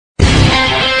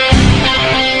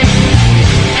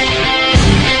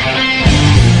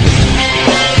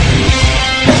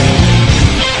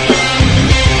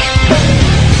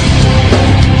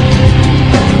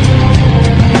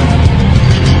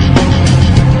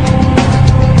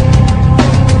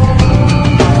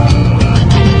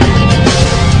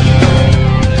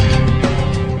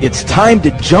It's time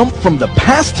to jump from the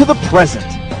past to the present.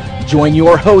 Join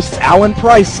your hosts Alan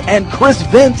Price and Chris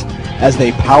Vint as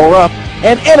they power up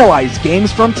and analyze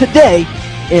games from today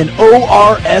in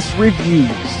ORS Reviews.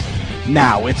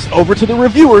 Now it's over to the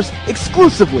reviewers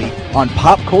exclusively on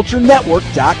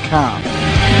PopCultureNetwork.com.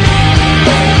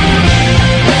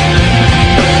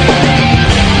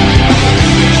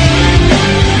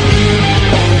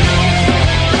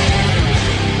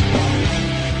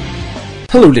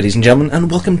 Hello ladies and gentlemen, and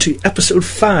welcome to episode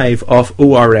 5 of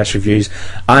ORS Reviews.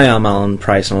 I am Alan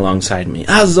Price, and alongside me,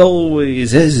 as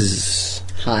always, is...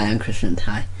 Hi, I'm Chris Vint.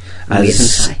 Hi.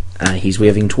 He's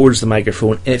waving towards the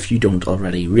microphone, if you don't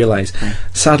already realise.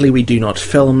 Sadly, we do not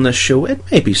film this show. It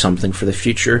may be something for the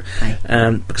future,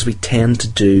 because we tend to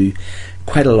do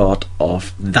quite a lot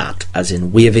of that, as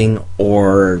in waving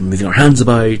or moving our hands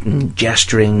about and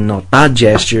gesturing, not bad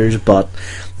gestures, but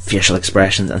facial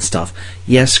expressions and stuff.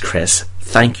 Yes, Chris,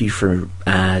 thank you for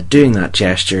doing that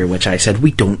gesture, which I said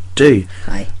we don't do.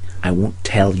 Hi. I won't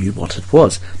tell you what it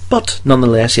was. But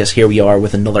nonetheless, yes, here we are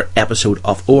with another episode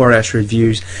of ORS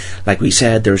Reviews. Like we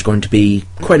said, there's going to be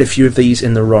quite a few of these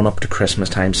in the run-up to Christmas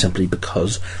time, simply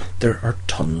because there are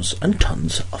tons and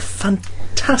tons of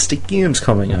fantastic games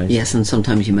coming out. Yes, and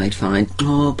sometimes you might find,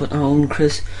 but Alan,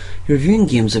 Chris, your reviewing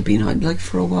games have been out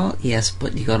for a while. Yes,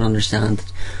 but you got to understand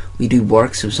that we do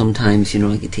work, so sometimes,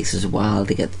 it takes us a while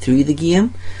to get through the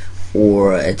game,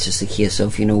 or it's just a case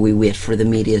of, we wait for the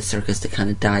media circus to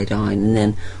kind of die down, and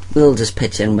then we'll just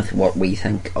pitch in with what we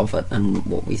think of it and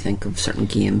what we think of certain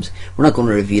games. We're not going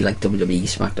to review like WWE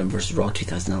SmackDown vs. Raw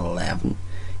 2011,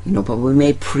 but we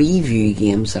may preview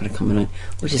games that are coming out,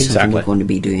 which is something we're going to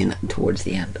be doing towards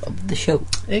the end of the show.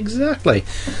 Exactly.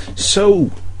 So,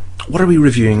 what are we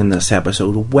reviewing in this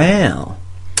episode? Well,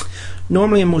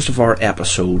 normally in most of our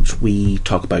episodes we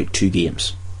talk about 2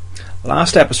 games.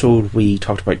 Last episode we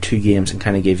talked about 2 games and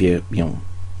kind of gave you,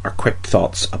 our quick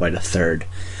thoughts about a third.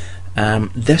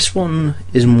 This one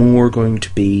is more going to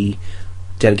be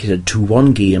dedicated to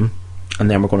 1 game,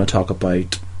 and then we're going to talk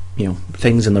about,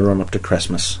 things in the run up to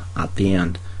Christmas at the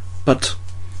end. But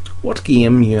what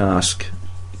game, you ask,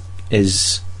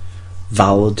 is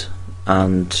valid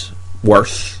and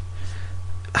worth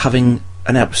having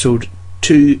an episode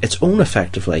to its own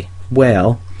effectively?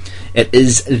 Well, it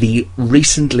is the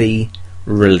recently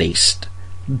released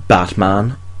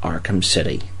Batman Arkham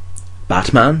City.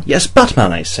 Batman? Yes,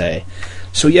 Batman, I say.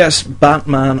 So yes,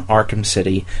 Batman Arkham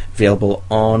City, available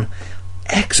on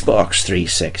Xbox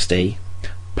 360,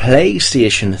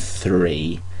 PlayStation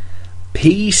 3,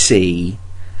 PC,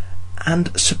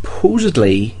 and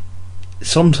supposedly,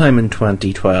 sometime in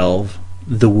 2012,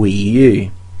 the Wii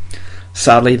U.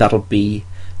 Sadly, that'll be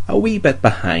a wee bit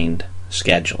behind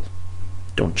schedule,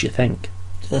 don't you think?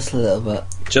 Just a little bit.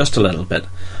 Just a little bit.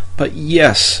 But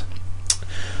yes,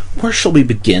 where shall we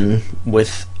begin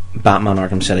with Batman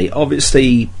Arkham City?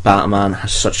 Obviously, Batman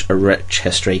has such a rich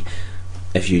history.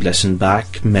 If you listen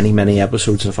back many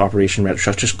episodes of Operation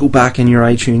Retro, just go back in your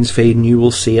iTunes feed and you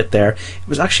will see it there. It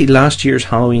was actually last year's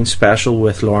Halloween special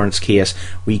with Lawrence Case.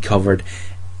 We covered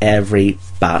every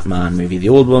Batman movie, the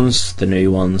old ones, the new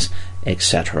ones,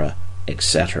 etc,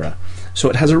 etc. So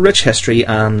it has a rich history,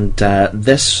 and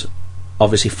this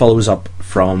obviously follows up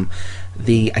from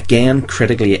the, again,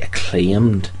 critically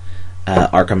acclaimed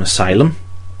Arkham Asylum.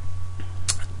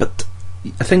 But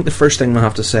I think the first thing we'll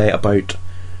have to say about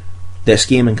this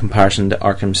game in comparison to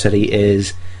Arkham City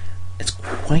is it's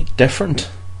quite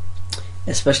different.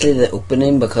 Especially the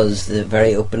opening, because the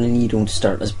very opening you don't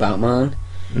start as Batman.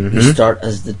 Mm-hmm. You start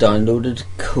as the downloaded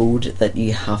code that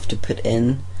you have to put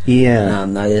in. Yeah.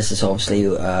 Now this is obviously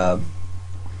a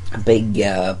big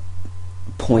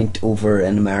point over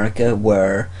in America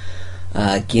where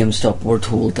GameStop were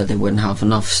told that they wouldn't have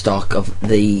enough stock of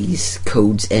these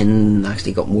codes in, and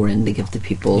actually got more in to give to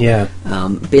people. Yeah.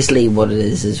 Basically what it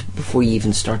is before you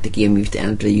even start the game you have to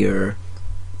enter your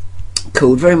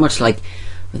code, very much like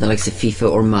with the likes of FIFA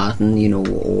or Madden,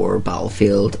 or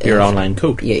Battlefield. Your online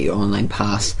code. Yeah, your online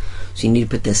pass. So you need to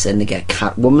put this in to get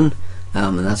Catwoman,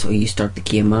 and that's what you start the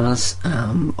game as.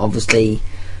 Obviously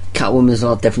Catwoman is a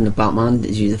lot different than Batman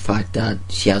due to the fact that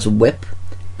she has a whip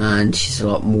and she's a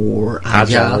lot more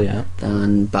agile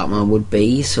than Batman would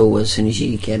be. So as soon as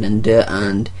you get into it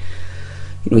and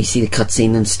you see the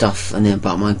cutscene and stuff, and then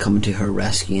Batman coming to her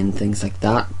rescue and things like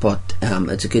that, but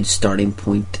it's a good starting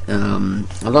point. A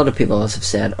lot of people, as I've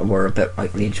said, were a bit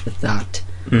outraged with that.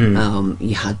 Mm-hmm.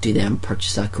 You had to then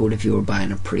purchase that code if you were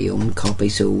buying a pre-owned copy,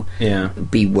 so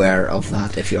beware of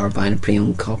that if you are buying a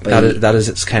pre-owned copy. That is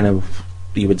its kind of,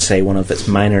 you would say, one of its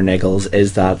minor niggles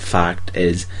is that fact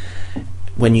is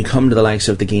when you come to the likes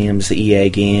of the games, the EA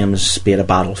games, be it a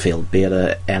Battlefield, be it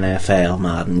a NFL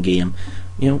Madden game,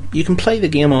 you can play the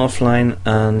game offline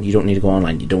and you don't need to go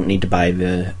online. You don't need to buy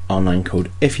the online code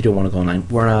if you don't want to go online.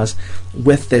 Whereas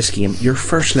with this game, your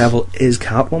first level is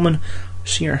Catwoman,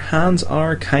 so your hands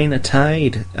are kind of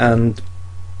tied. And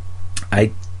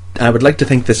I would like to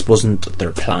think this wasn't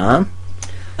their plan.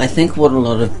 I think what a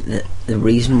lot of the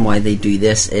reason why they do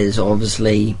this is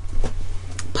obviously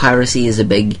piracy is a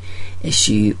big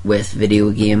issue with video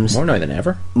games. More now than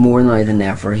ever.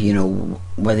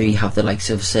 Whether you have the likes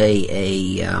of, say,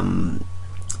 a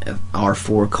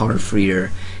R4 card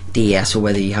reader DS, or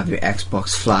whether you have your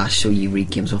Xbox Flash so you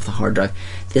read games off the hard drive,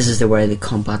 this is the way they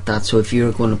combat that. So if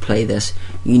you're going to play this,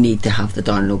 you need to have the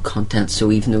download content.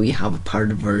 So even though you have a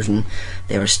pirated version,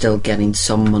 they are still getting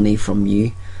some money from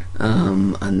you,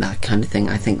 and that kind of thing.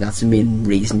 I think that's the main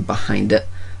reason behind it.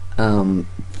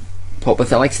 But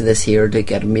with the likes of this here, to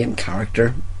get a main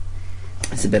character,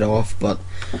 it's a bit off, but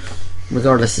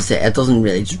regardless, to say, it doesn't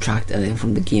really detract anything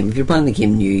from the game. If you're playing the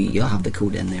game new, you'll have the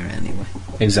code in there anyway.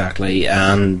 Exactly,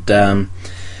 and to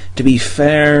be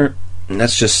fair,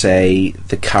 let's just say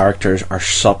the characters are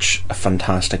such a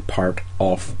fantastic part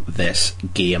of this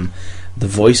game. The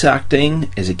voice acting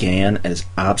is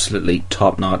absolutely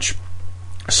top notch.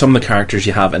 Some of the characters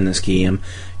you have in this game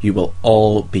you will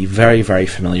all be very, very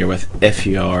familiar with if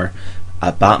you are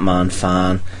a Batman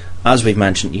fan. As we've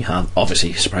mentioned, you have,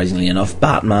 obviously, surprisingly enough,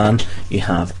 Batman, you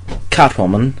have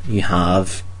Catwoman, you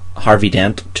have Harvey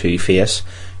Dent, Two-Face,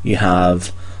 you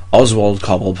have Oswald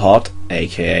Cobblepot,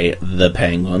 aka the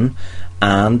Penguin,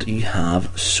 and you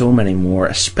have so many more,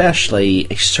 especially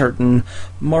a certain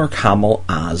Mark Hamill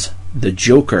as the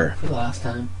Joker. For the last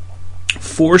time.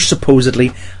 For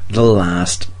supposedly the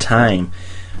last time.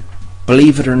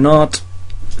 Believe it or not,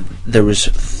 there was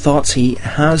thoughts he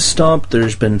has stopped,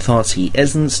 there's been thoughts he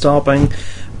isn't stopping,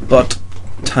 but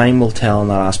time will tell on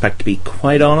that aspect. To be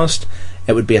quite honest,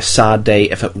 it would be a sad day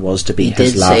if it was to be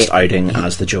his last outing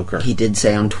as the Joker. He did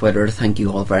say on Twitter, thank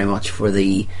you all very much for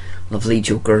the lovely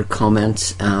Joker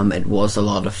comments. It was a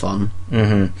lot of fun.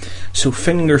 So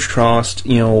fingers crossed.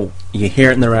 You hear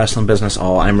it in the wrestling business,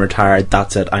 oh, I'm retired,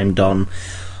 that's it, I'm done.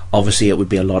 Obviously it would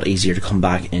be a lot easier to come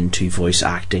back into voice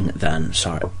acting than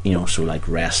so like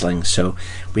wrestling. So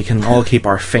we can all keep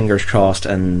our fingers crossed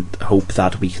and hope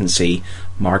that we can see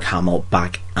Mark Hamill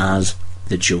back as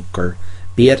the Joker,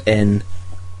 be it in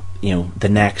the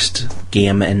next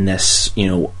game in this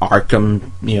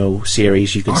Arkham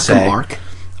series, you could say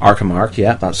Arkham Arc,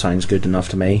 yeah, that sounds good enough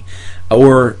to me.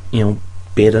 Or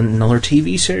be it another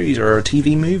TV series or a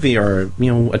TV movie or a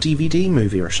DVD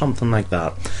movie or something like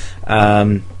that.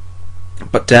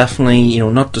 But definitely,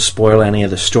 not to spoil any of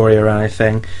the story or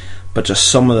anything, but just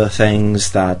some of the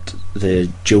things that the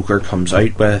Joker comes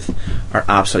out with are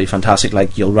absolutely fantastic.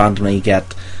 Like, you'll randomly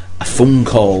get a phone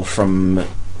call from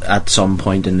at some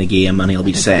point in the game, and he'll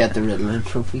be saying, get the Riddler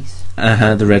trophies.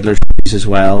 The Riddler trophies as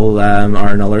well are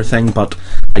another thing. But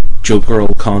like, Joker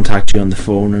will contact you on the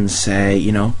phone and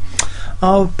say,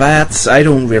 oh, Bats, I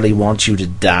don't really want you to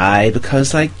die,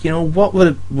 because, what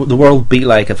would the world be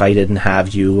like if I didn't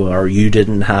have you, or you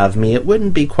didn't have me? It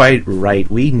wouldn't be quite right.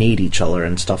 We need each other,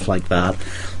 and stuff like that.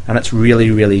 And it's really,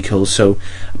 really cool. So,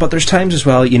 but there's times as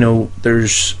well,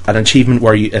 there's an achievement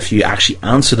where if you actually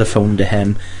answer the phone to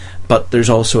him, but there's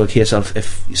also a case of,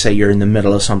 if, say, you're in the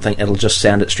middle of something, it'll just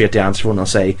send it straight to answer phone. It'll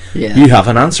say, you have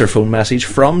an answer phone message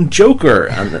from Joker.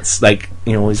 And it's like,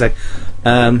 he's like,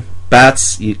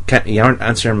 Bats, you aren't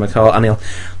answering my call,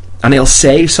 and he'll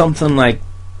say something like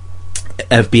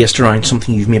based around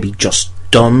something you've maybe just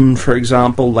done, for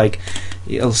example. Like,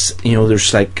 there's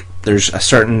a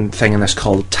certain thing in this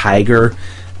called Tiger,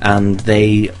 and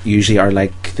they usually are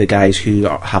like the guys who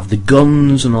have the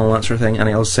guns and all that sort of thing. And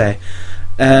he'll say,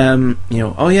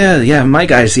 oh yeah, my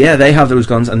guys, yeah, they have those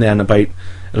guns, and then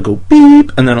it'll go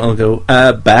beep, and then it'll go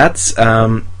Bats,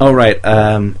 all right,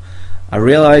 I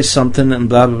realised something and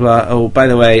blah blah blah. Oh, by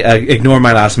the way, ignore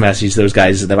my last message. Those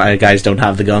guys don't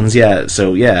have the guns yet.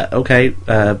 So yeah, okay,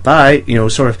 bye.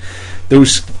 Sort of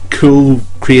those cool,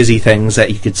 crazy things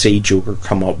that you could see Joker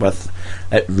come up with.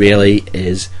 It really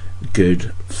is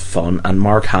good fun, and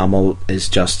Mark Hamill is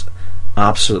just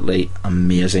absolutely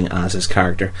amazing as his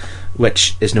character,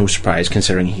 which is no surprise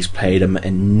considering he's played him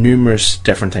in numerous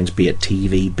different things, be it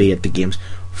TV, be it the games,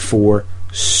 for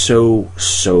so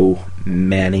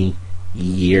many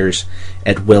years.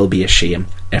 It will be a shame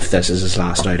if this is his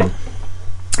last outing.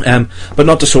 But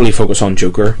not to solely focus on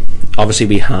Joker, obviously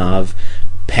we have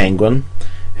Penguin,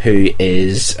 who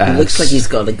is it looks like he's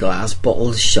got a glass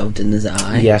bottle shoved in his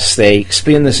eye. Yes, they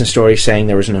explain this in story, saying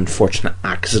there was an unfortunate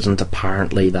accident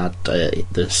apparently that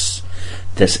this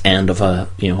this end of a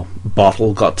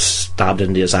bottle got stabbed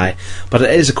into his eye, but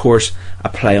it is of course a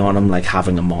play on him like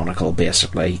having a monocle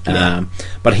basically.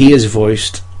 But he is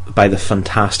voiced by the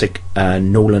fantastic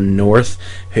Nolan North,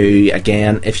 who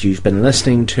again, if you've been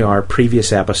listening to our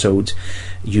previous episodes,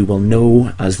 you will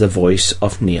know as the voice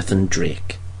of Nathan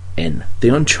Drake in the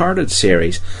Uncharted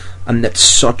series. And it's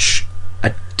such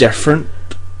a different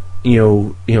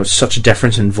such a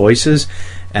difference in voices.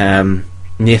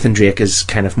 Nathan Drake is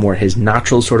kind of more his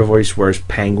natural sort of voice, whereas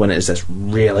Penguin is this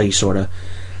really sort of,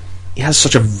 he has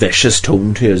such a vicious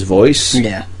tone to his voice.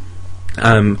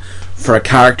 For a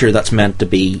character that's meant to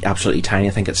be absolutely tiny,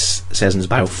 I think it says in his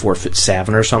bio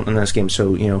 4'7" or something in this game,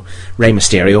 so Rey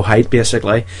Mysterio height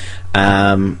basically. He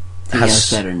has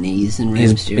better knees than Rey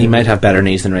Mysterio. He might have better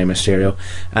knees than Rey Mysterio,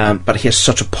 but he has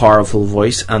such a powerful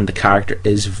voice, and the character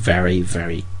is very,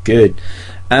 very good.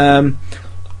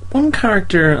 One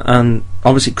character, and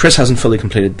obviously Chris hasn't fully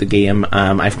completed the game,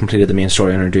 I've completed the main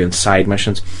story and are doing side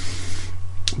missions,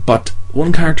 but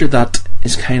one character that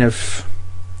is kind of,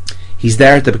 he's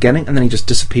there at the beginning and then he just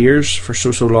disappears for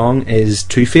so long, is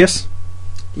Two-Face.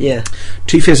 Yeah.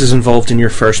 Two-Face is involved in your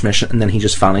first mission and then he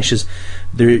just vanishes.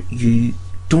 You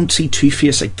don't see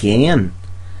Two-Face again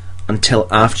until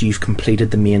after you've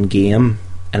completed the main game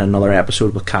in another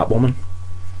episode with Catwoman.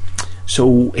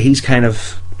 So he kind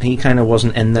of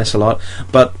wasn't in this a lot,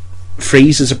 but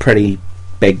Freeze is a pretty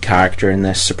big character in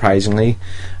this, surprisingly,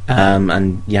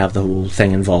 and you have the whole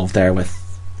thing involved there with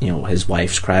his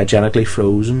wife's cryogenically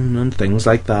frozen and things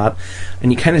like that,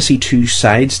 and you kind of see two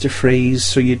sides to Freeze.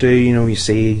 So you do, you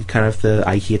see kind of the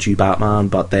I hate you Batman,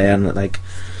 but then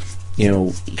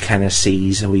he kind of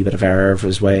sees a wee bit of error of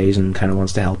his ways and kind of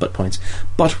wants to help at points,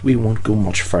 but we won't go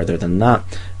much further than that.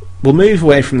 We'll move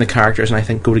away from the characters and I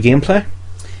think go to gameplay.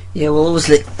 Yeah, well,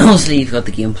 obviously you've got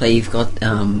the gameplay. You've got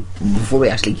before we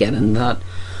actually get into that,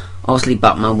 obviously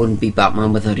Batman wouldn't be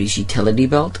Batman without his utility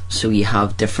belt. So you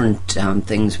have different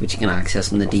things which you can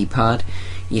access on the D-pad.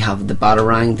 You have the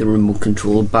Batarang, the remote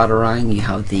controlled Batarang. You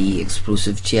have the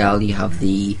explosive gel. You have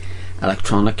the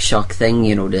electronic shock thing.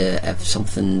 If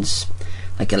something's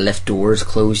like a lift door is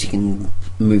closed, you can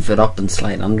move it up and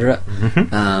slide under it.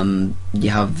 You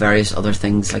have various other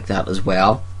things like that as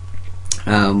well.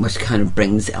 Which kind of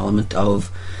brings the element of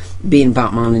being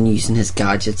Batman and using his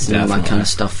gadgets and all that kind of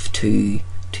stuff to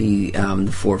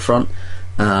the forefront.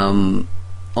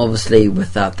 Obviously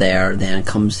with that there then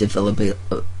comes the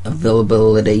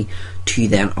availability to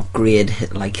then upgrade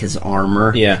like his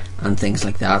armour and things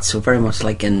like that. So very much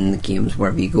like in the games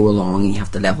wherever you go along and you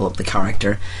have to level up the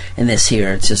character. In this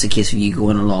here it's just a case of you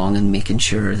going along and making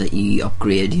sure that you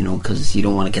upgrade, because you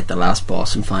don't want to get the last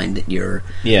boss and find that you're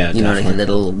like a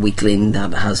little weakling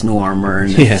that has no armour,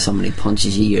 and if somebody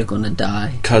punches you you're going to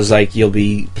die. Because you'll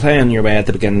be playing your way at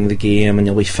the beginning of the game and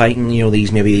you'll be fighting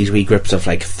these wee groups of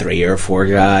like 3 or 4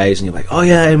 guys and you're like, oh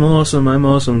yeah, I'm awesome,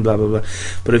 blah blah blah.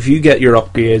 But if you get your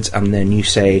upgrades and then you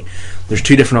say there's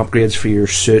 2 different upgrades for your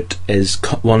suit,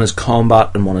 one is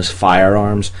combat and one is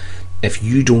firearms. If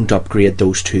you don't upgrade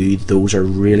those 2, those are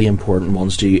really important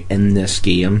ones to you in this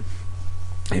game.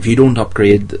 If you don't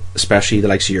upgrade especially the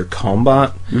likes of your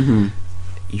combat,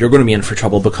 you're going to be in for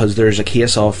trouble, because there's a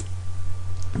case of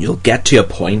you'll get to a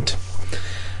point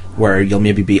where you'll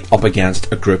maybe be up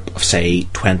against a group of say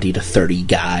 20 to 30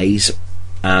 guys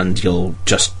and you'll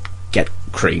just get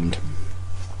creamed,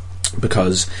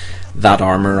 because that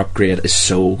armour upgrade is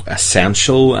so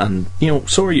essential, and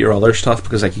so are your other stuff,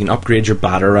 because you can upgrade your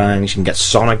Batarangs, you can get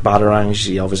sonic Batarangs,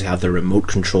 you obviously have the remote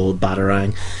controlled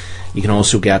Batarang, you can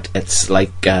also get, it's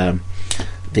like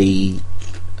you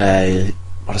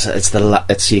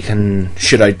can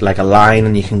shoot out like a line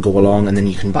and you can go along and then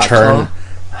you can turn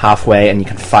halfway and you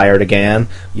can fire it again.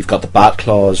 You've got the Bat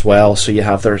Claw as well, so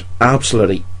there's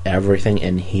absolutely everything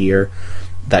in here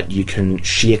that you can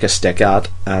shake a stick at.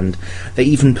 And they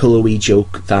even pull a wee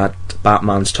joke that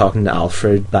Batman's talking to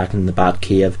Alfred back in the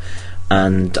Batcave,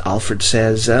 and Alfred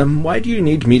says, why do you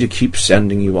need me to keep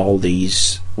sending you all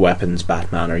these weapons,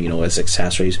 Batman, or as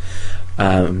accessories?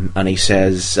 And he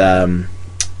says,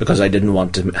 because I didn't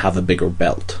want to have a bigger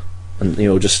belt. And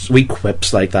just wee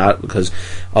quips like that, because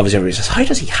obviously everybody says, how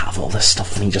does he have all this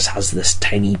stuff and he just has this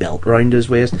tiny belt around his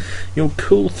waist?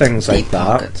 Cool things like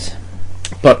that.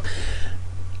 But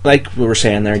like we were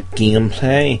saying there,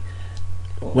 gameplay,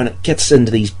 when it gets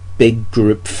into these big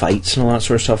group fights and all that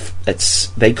sort of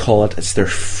stuff, they call it their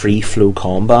free flow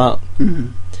combat.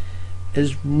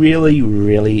 Is really,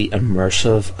 really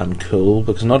immersive and cool,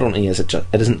 because not only is it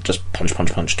isn't just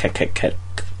punch, kick.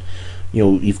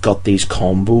 you've got these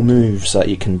combo moves that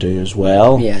you can do as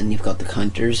well. Yeah, and you've got the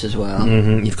counters as well.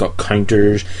 You've got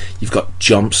counters, you've got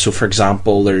jumps. So for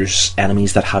example, there's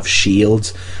enemies that have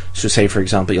shields. So say for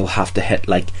example, you'll have to hit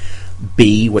like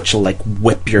B, which will like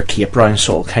whip your cape round,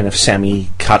 so it'll kind of semi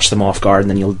catch them off guard,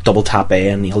 and then you'll double tap A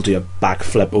and you'll do a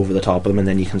backflip over the top of them, and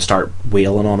then you can start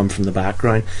wailing on them from the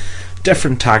background.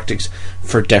 Different tactics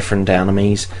for different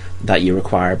enemies that you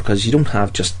require, because you don't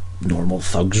have just normal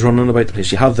thugs running about the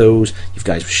place. You have those, you've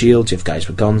guys with shields, you have guys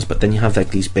with guns, but then you have like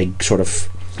these big sort of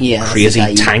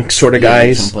crazy tank sort of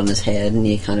guys. You jump on his head and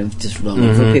you kind of just run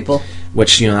over people.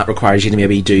 Which, that requires you to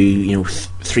maybe do,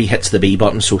 3 hits of the B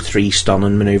button, so 3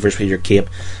 stunning manoeuvres with your cape,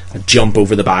 a jump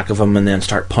over the back of them, and then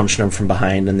start punching them from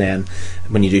behind, and then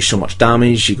when you do so much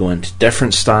damage, you go into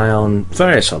different style, and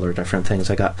various other different things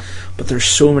like that. But there's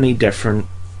so many different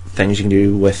things you can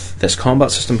do with this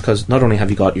combat system, because not only have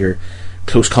you got your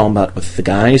close combat with the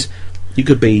guys, you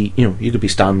could be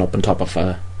standing up on top of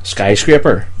a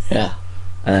skyscraper. Yeah.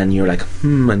 And you're like,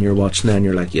 and you're watching it, and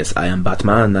you're like, yes, I am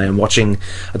Batman, I am watching.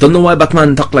 I don't know why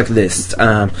Batman talk like this.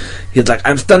 He's like,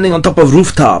 I'm standing on top of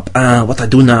rooftop, what I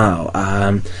do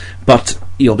now. But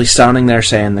you'll be standing there,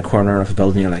 say, in the corner of a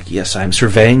building, you're like, yes, I'm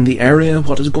surveying the area,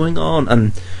 what is going on?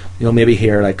 And you'll maybe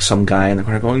hear like some guy in the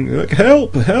corner going, like,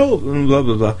 help, and blah,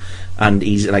 blah, blah. And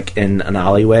he's like in an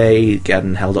alleyway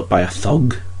getting held up by a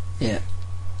thug. Yeah.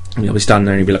 And you'll be standing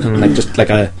there and you'll be looking like just like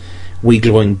a wee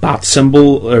glowing bat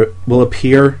symbol will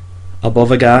appear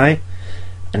above a guy,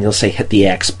 and you'll say hit the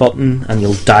X button, and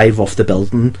you'll dive off the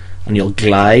building, and you'll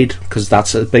glide, because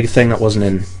that's a big thing that wasn't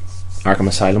in Arkham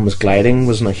Asylum, was gliding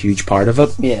wasn't a huge part of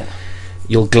it. Yeah.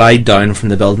 You'll glide down from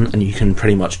the building, and you can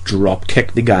pretty much drop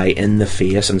kick the guy in the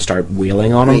face and start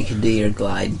wailing on him. You can do your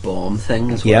glide bomb thing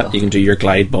as well. Yeah, you can do your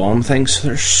glide bomb thing. So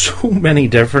there's so many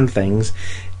different things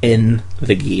in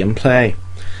the gameplay.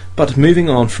 But moving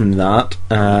on from that,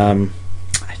 I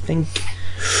think,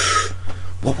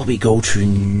 what will we go to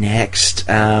next?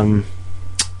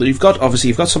 You've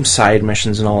got some side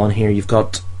missions and all in here. You've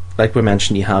got, like we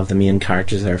mentioned, you have the main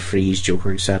characters there, Freeze,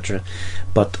 Joker, etc.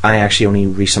 But I actually only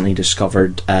recently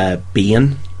discovered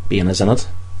Bane. Bane is in it.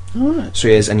 Alright. So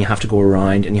he is, and you have to go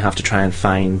around and you have to try and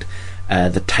find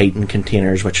the Titan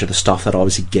containers, which are the stuff that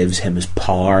obviously gives him his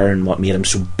power and what made him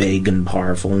so big and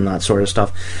powerful and that sort of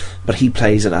stuff. But he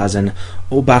plays it as in,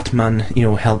 oh Batman,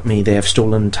 help me, they have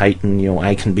stolen Titan,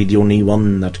 I can be the only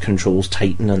one that controls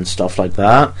Titan and stuff like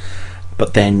that.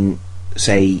 But then,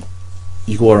 say,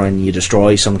 you go around and you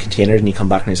destroy some containers and you come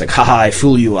back and he's like, haha, I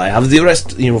fool you, I have the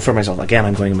rest, for myself. Again,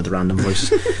 I'm going in with the random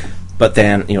voices. But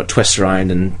then, it twists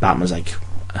around and Batman's like,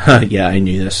 yeah, I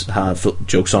knew this,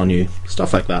 joke's on you,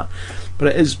 stuff like that.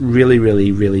 But it is really,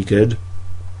 really, really good,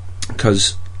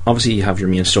 because obviously you have your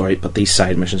main story, but these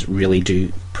side missions really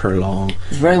do prolong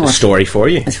the story for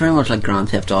you. It's very much like Grand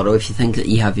Theft Auto. If you think that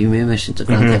you have your main missions at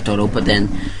Grand Theft Auto, but then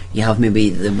you have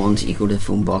maybe the ones that you go to the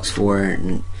phone box for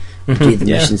and do the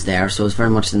missions there, so it's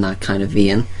very much in that kind of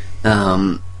vein.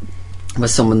 With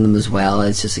some of them as well,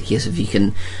 it's just a case of you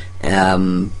can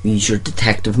use your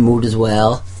detective mode as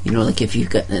well. Like if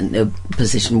you've got in a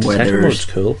position where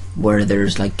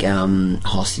there's like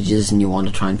hostages and you want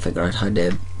to try and figure out how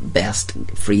to best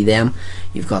free them,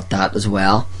 you've got that as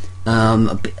well.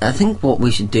 I think what we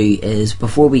should do is,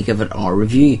 before we give it our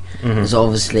review, is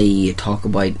obviously talk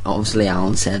about,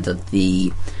 Alan said that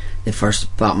the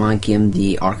first Batman game,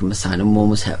 the Arkham Asylum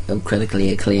one, was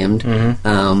critically acclaimed.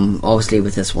 Obviously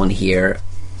with this one here,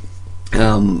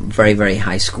 very, very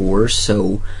high scores.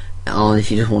 So if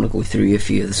you just want to go through a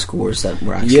few of the scores that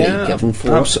were actually given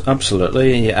for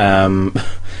absolutely.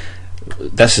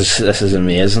 This is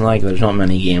amazing. Like, there's not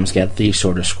many games get these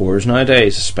sort of scores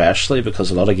nowadays, especially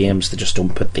because a lot of games, they just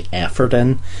don't put the effort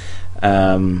in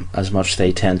as much.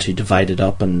 They tend to divide it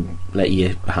up and let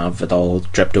you have it all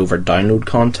dripped over download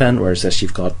content, whereas this,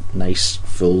 you've got nice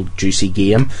full juicy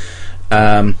game.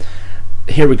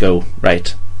 Here we go.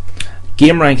 Right,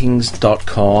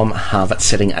 GameRankings.com have it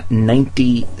sitting at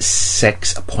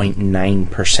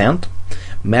 96.9%.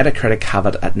 Metacritic have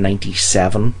it at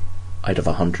 97 out of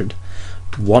 100.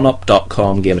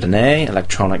 1UP.com gave it an A.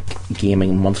 Electronic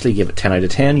Gaming Monthly gave it 10 out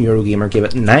of 10. Eurogamer gave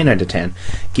it 9 out of 10.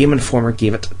 Game Informer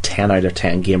gave it 10 out of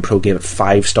 10. GamePro gave it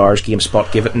 5 stars.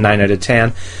 GameSpot gave it 9 out of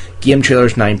 10. Game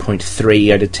Trailers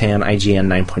 9.3 out of 10.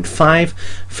 IGN 9.5.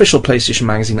 Official PlayStation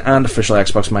Magazine and Official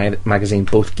Xbox Magazine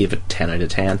both gave it 10 out of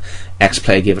 10.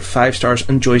 XPlay gave it 5 stars,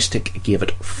 and Joystick gave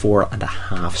it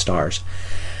 4.5 stars.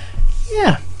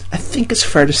 Yeah, I think it's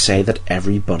fair to say that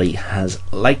everybody has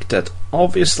liked it.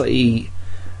 Obviously,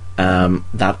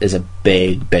 that is a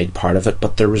big part of it,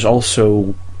 but there was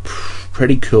also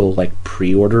pretty cool like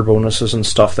pre-order bonuses and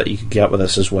stuff that you could get with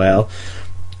this as well.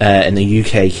 In the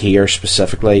UK here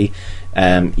specifically,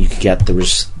 you could get, there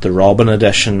was the Robin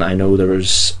edition. I know there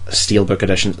was Steelbook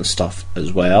editions and stuff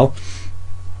as well,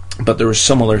 but there was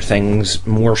some other things,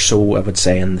 more so I would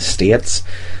say in the States.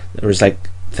 There was like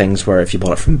things where if you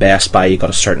bought it from Best Buy, you got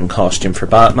a certain costume for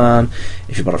Batman.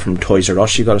 If you bought it from Toys R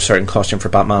Us, you got a certain costume for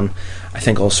Batman. I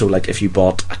think also like if you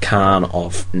bought a can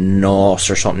of NOS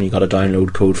or something, you got a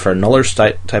download code for another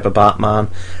type of Batman.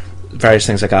 Various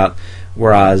things like that.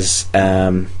 Whereas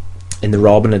in the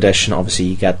Robin edition, obviously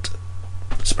you get,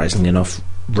 surprisingly enough,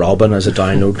 Robin as a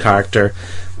download character,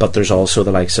 but there's also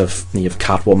the likes of, you have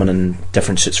Catwoman and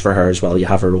different suits for her as well. You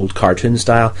have her old cartoon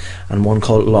style, and one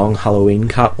called Long Halloween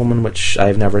Catwoman, which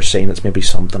I've never seen. It's maybe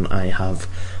something I have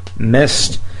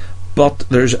missed. But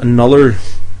there's another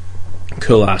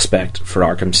cool aspect for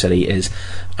Arkham City is,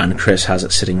 and Chris has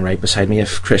it sitting right beside me,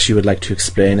 if Chris you would like to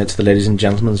explain it to the ladies and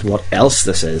gentlemen what else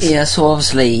this is. Yeah, so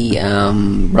obviously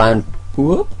Ryan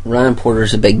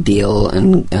Porter's a big deal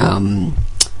in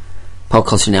Pop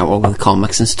Culture Network with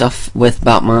comics and stuff. With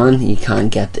Batman, you can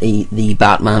get the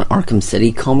Batman Arkham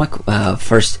City comic.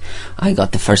 First, I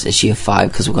got the first issue of 5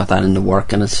 because we got that in the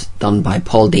work, and it's done by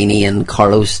Paul Dini and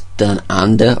Carlos de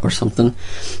Anda or something.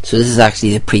 So this is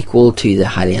actually the prequel to the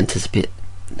highly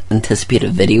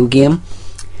anticipated video game.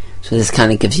 So this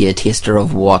kind of gives you a taster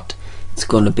of what it's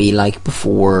going to be like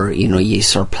before you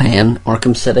start playing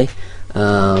Arkham City.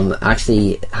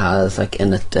 Actually has like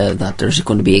in it that there's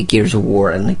going to be a Gears of War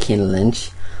and a Kane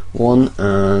Lynch one,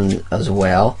 and as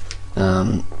well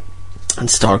and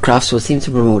StarCraft. So it seems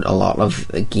to promote a lot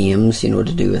of games to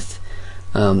do with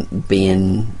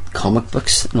being comic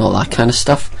books and all that kind of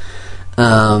stuff.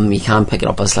 You can pick it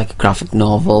up as like a graphic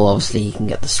novel. Obviously you can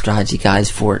get the strategy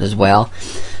guides for it as well.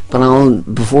 But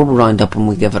before we round up and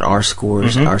we give it our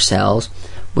scores ourselves,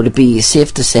 would it be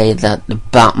safe to say that the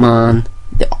Batman,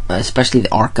 especially the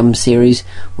Arkham series,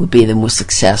 would be the most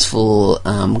successful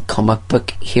comic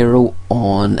book hero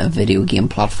on a video game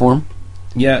platform?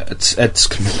 Yeah, it's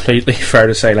completely fair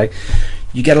to say. Like,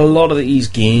 you get a lot of these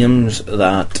games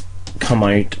that come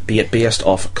out, be it based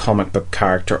off a comic book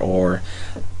character or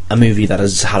a movie that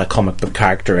has had a comic book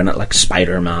character in it, like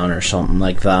Spider-Man or something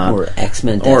like that, or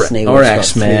X-Men Destiny, or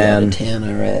X-Men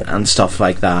and stuff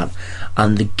like that,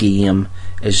 and the game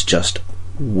is just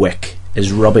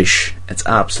is rubbish. It's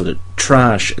absolute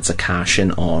trash. It's a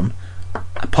cash-in on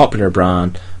a popular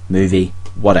brand, movie,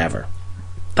 whatever.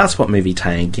 That's what movie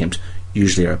tie-in games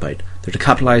usually are about. They're to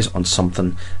capitalise on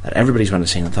something that everybody's went to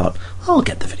see and thought, I'll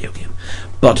get the video game.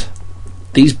 But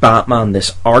these Batman,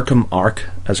 this Arkham Arc,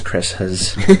 as Chris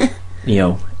has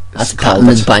that's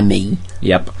patented by me.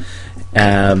 Yep.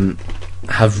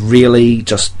 Have really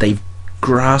just, they've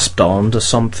grasped onto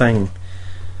something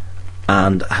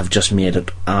and have just made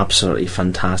it absolutely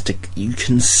fantastic. You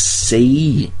can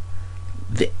see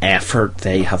the effort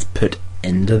they have put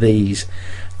into these.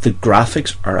 The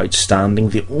graphics are outstanding.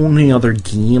 The only other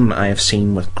game I have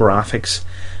seen with graphics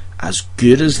as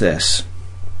good as this,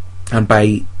 and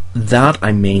by that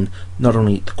I mean not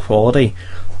only the quality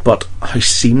but how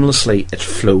seamlessly it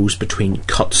flows between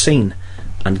cutscene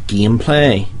and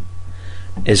gameplay,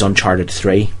 is Uncharted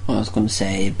 3. Well, I was going to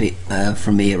say,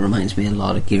 for me it reminds me a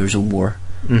lot of Gears of War.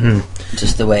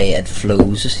 Just the way it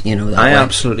flows, I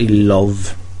absolutely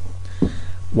love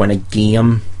when a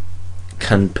game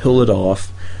can pull it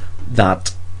off,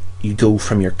 that you go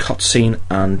from your cutscene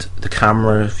and the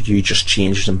camera view just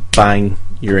changes and bang,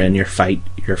 you're in your fight,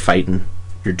 you're fighting,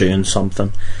 you're doing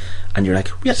something, and you're like,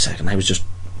 wait a second, I was just,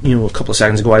 a couple of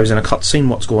seconds ago I was in a cutscene,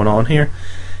 what's going on here?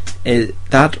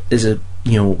 That is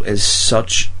is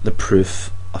such the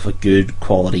proof of a good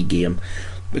quality game,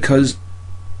 because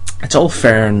it's all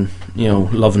fair and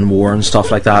love and war and stuff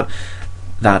like that,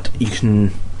 that you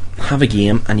can have a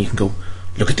game and you can go,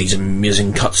 look at these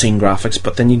amazing cutscene graphics,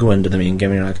 but then you go into the main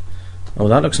game and you're like, oh,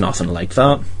 that looks nothing like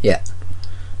that. Yeah.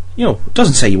 It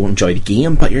doesn't say you won't enjoy the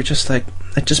game, but you're just like,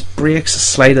 it just breaks a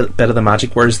slight bit of the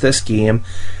magic. Whereas this game,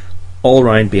 all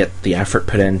round, be it the effort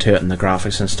put into it and the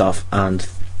graphics and stuff, and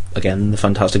again the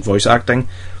fantastic voice acting,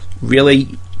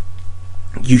 really,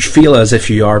 you feel as if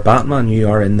you are Batman, you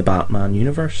are in the Batman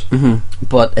universe.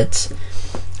 But it's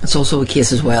also a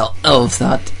case as well of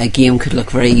that a game could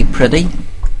look very pretty.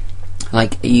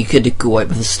 Like, you could go out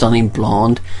with a stunning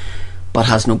blonde but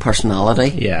has no personality.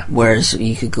 Yeah. Whereas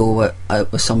you could go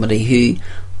out with somebody who,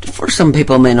 for some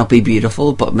people, may not be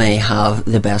beautiful but may have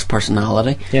the best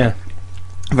personality. Yeah.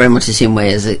 Very much the same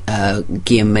way as a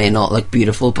game may not look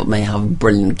beautiful but may have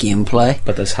brilliant gameplay.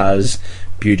 But this has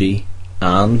beauty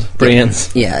and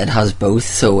brains. Yeah, it has both.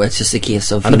 So it's just a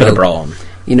case of and a bit of brawn.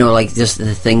 You know, like, just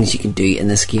the things you can do in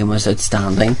this game was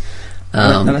outstanding.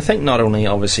 And I think not only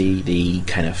obviously the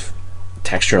kind of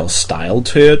textural style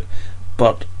to it,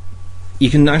 but you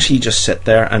can actually just sit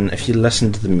there, and if you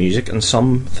listen to the music and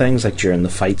some things, like during the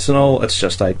fights and all, it's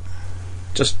just like,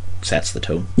 just sets the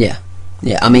tone. Yeah.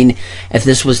 I mean, if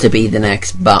this was to be the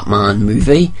next Batman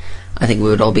movie, I think we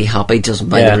would all be happy just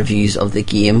by the reviews of the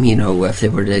game. You know, if they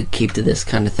were to keep to this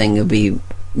kind of thing, I'd be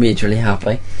majorly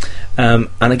happy. And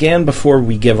again, before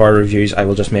we give our reviews, I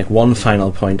will just make one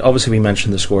final point. Obviously, we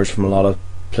mentioned the scores from a lot of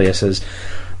places.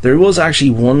 There was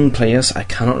actually one place, I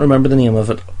cannot remember the name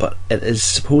of it, but it is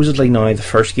supposedly now the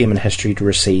first game in history to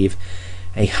receive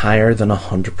a higher than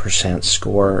 100%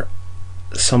 score.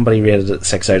 Somebody rated it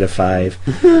 6 out of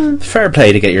 5. Fair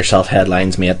play to get yourself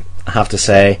headlines, mate, I have to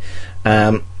say.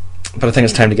 But I think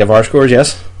it's time to give our scores,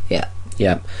 yes?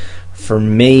 Yeah. For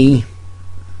me,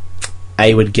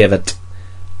 I would give it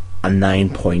a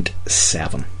 9.7.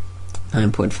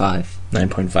 9.5.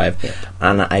 9.5. Yep.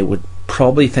 And I would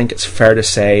probably think it's fair to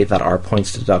say that our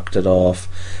points deducted off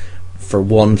for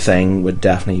one thing would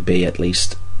definitely be at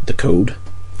least the code.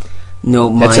 No,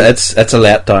 mine... It's a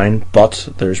letdown, but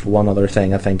there's one other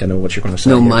thing I think I know what you're going to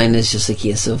say. No, here. mine is just a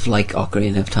case of, like,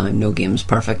 Ocarina of Time. No game's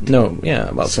perfect. No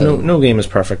game is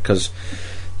perfect, because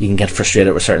you can get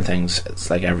frustrated with certain things. It's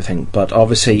like everything. But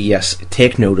obviously, yes,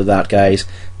 take note of that, guys.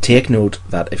 Take note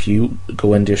that if you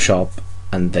go into a shop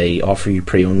and they offer you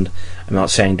pre-owned, I'm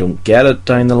not saying don't get it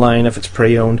down the line if it's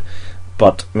pre-owned,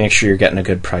 but make sure you're getting a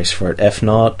good price for it. If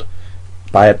not,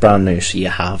 buy it brand new so you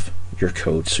have your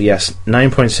code. So yes,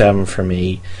 9.7 for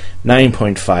me,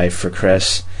 9.5 for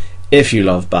Chris. If you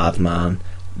love Batman,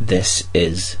 this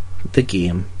is the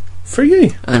game for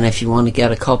you. And if you want to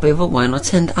get a copy of it, why not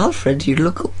send Alfred, your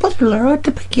local butler, out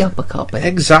to pick you up a copy?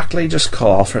 Exactly, just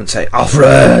call Alfred and say,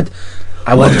 Alfred,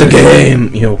 I want the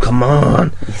game, you know, come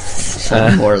on.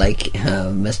 Sound more like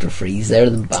Mr. Freeze there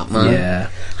than Batman. Yeah.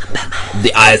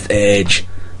 The Ice Age.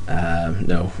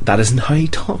 No, that isn't how he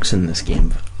talks in this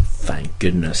game. Thank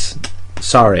goodness.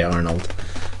 Sorry, Arnold.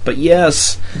 But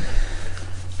yes,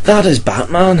 that is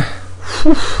Batman.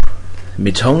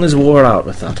 My tongue is wore out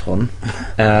with that one.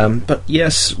 But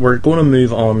yes, we're going to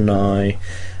move on now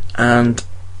and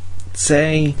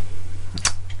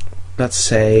let's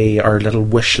say our little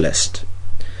wish list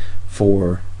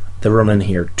for the run in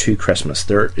here to Christmas.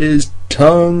 There is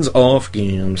tons of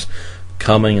games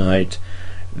coming out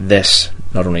this,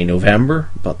 not only November,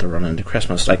 but the run into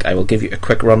Christmas. Like, I will give you a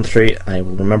quick run through. I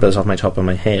will remember this off my top of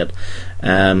my head.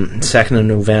 2nd of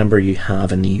November you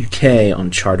have in the UK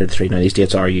Uncharted 3. Now these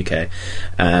dates are UK.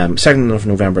 2nd of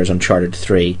November is Uncharted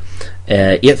 3.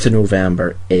 8th of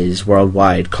November is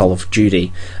worldwide Call of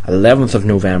Duty. 11th of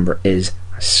November is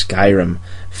Skyrim.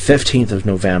 15th of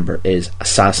November is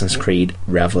Assassin's Creed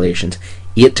Revelations.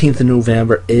 18th of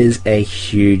November is a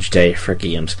huge day for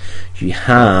games. You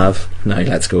have, now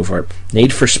let's go for it,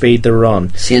 Need for Speed The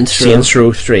Run, Saints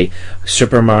Row 3,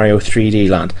 Super Mario 3D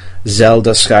Land,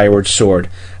 Zelda Skyward Sword,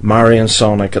 Mario and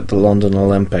Sonic at the London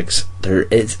Olympics. There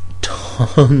is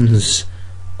tons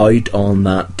out on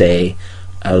that day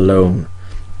alone.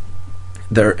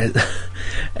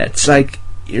 It's like,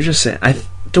 you're just saying, I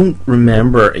don't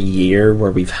remember a year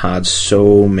where we've had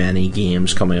so many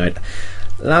games coming out.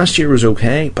 Last year was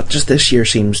okay, but just this year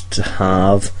seems to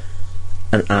have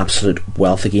an absolute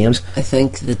wealth of games. I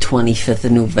think the 25th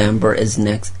of November is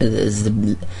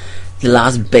the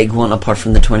last big one, apart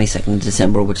from the 22nd of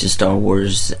December, which is Star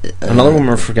Wars. Another one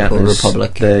we're forgetting is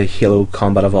Republic. The Halo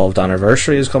Combat Evolved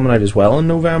Anniversary is coming out as well in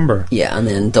November. Yeah, and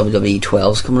then WWE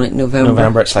 12 is coming out in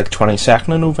November. It's like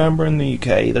 22nd of November in the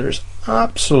UK. There's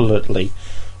absolutely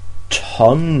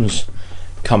tons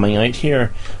coming out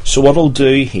here. So what I'll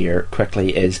do here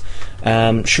quickly is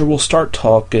sure, we'll start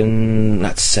talking,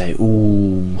 let's say,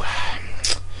 we'll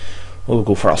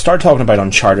go for, I'll start talking about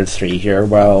Uncharted 3 here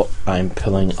while I'm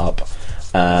pulling up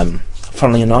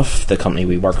funnily enough the company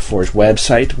we work for's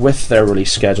website with their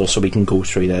release schedule, so we can go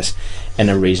through this in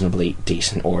a reasonably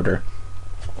decent order.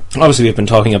 Obviously we've been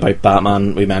talking about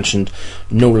Batman. We mentioned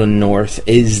Nolan North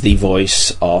is the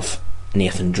voice of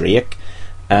Nathan Drake.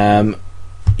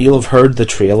 You'll have heard the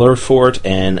trailer for it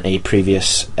in a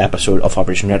previous episode of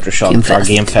Operation Retroshot, our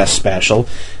Game Fest special,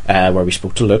 where we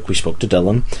spoke to Luke, we spoke to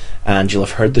Dylan, and you'll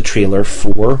have heard the trailer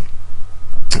for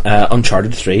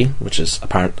Uncharted 3, which is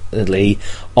apparently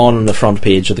on the front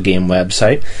page of the game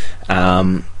website.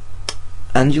 And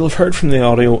you'll have heard from the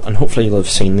audio, and hopefully you'll have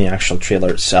seen the actual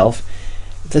trailer itself.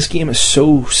 This game is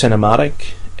so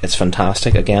cinematic. It's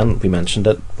fantastic. Again, we mentioned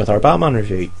it with our Batman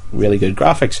review. Really good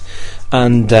graphics.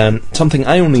 And something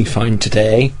I only found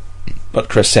today, but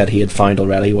Chris said he had found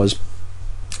already, was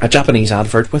a Japanese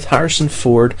advert with Harrison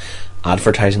Ford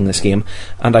advertising this game,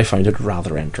 and I found it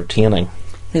rather entertaining.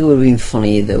 I think it would have been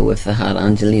funny though if they had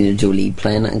Angelina Jolie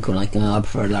playing it and going like, I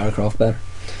prefer Lara Croft better.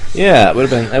 Yeah, it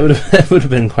would have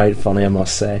been quite funny, I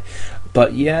must say.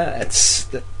 But yeah,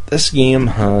 this game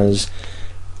has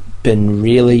been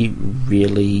really,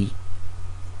 really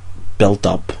built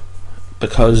up,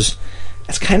 because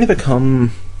it's kind of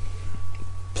become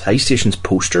PlayStation's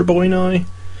poster boy now.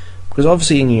 Because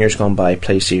obviously in years gone by,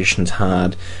 PlayStation's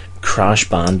had Crash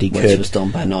Bandicoot, which was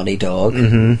done by Naughty Dog.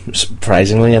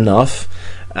 Surprisingly enough.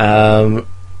 Now,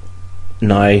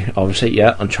 obviously,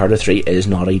 yeah, Uncharted 3 is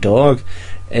Naughty Dog.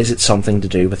 Is it something to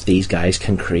do with these guys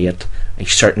can create a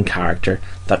certain character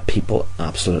that people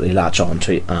absolutely latch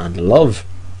onto and love?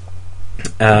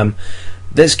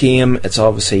 This game, it's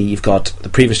obviously, you've got the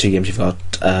previous two games, you've got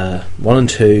 1 and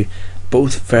 2,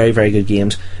 both very, very good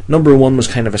games. Number 1 was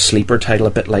kind of a sleeper title,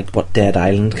 a bit like what Dead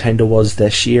Island kind of was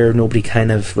this year. Nobody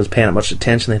kind of was paying it much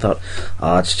attention. They thought,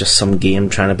 it's just some game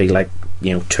trying to be like,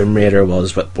 Tomb Raider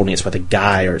was, but only it's with a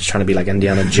guy, or it's trying to be like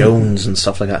Indiana Jones and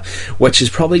stuff like that. Which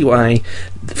is probably why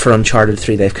for Uncharted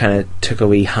 3 they've kind of took a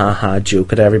wee ha-ha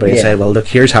joke at everybody and said, well, look,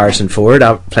 here's Harrison Ford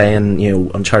out playing,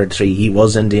 Uncharted 3. He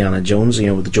was Indiana Jones,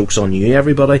 the joke's on you,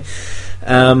 everybody.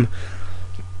 But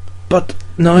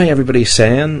now everybody's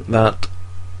saying that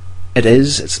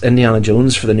it's Indiana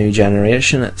Jones for the new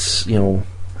generation. It's,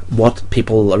 what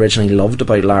people originally loved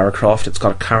about Lara Croft. It's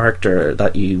got a character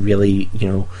that you really,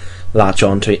 latch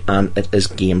onto, and it is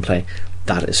gameplay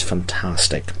that is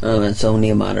fantastic. And it's only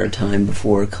a matter of time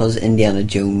before, because Indiana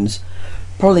Jones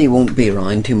probably won't be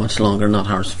around too much longer, not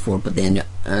Harrison Ford, but the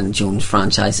Indiana Jones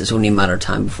franchise. It's only a matter of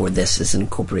time before this is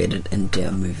incorporated into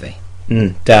a movie.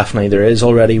 Definitely, there is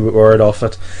already word of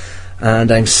it,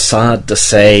 and I'm sad to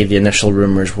say the initial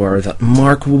rumours were that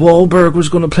Mark Wahlberg was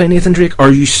going to play Nathan Drake.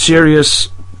 Are you serious?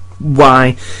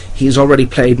 Why? He's already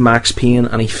played Max Payne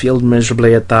and he failed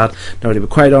miserably at that. Now, to be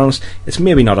quite honest, it's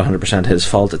maybe not 100% his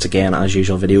fault. It's, again, as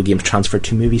usual, video games transferred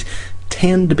to movies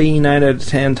tend to be 9 out of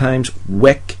 10 times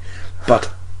wick,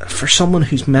 but for someone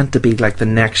who's meant to be like the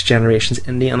next generation's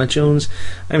Indiana Jones,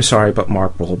 I'm sorry, but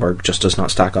Mark Wahlberg just does not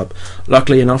stack up.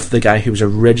 Luckily enough, the guy who was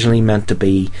originally meant to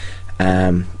be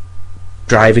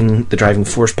driving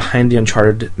force behind the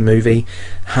Uncharted movie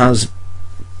has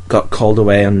got called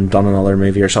away and done another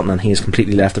movie or something, and he has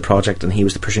completely left the project, and he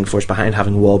was the pushing force behind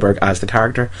having Wahlberg as the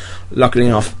character. Luckily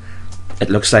enough, it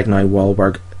looks like now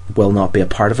Wahlberg will not be a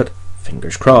part of it,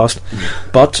 fingers crossed.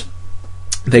 But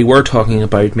they were talking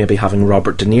about maybe having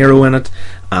Robert De Niro in it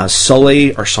as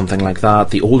Sully or something like that,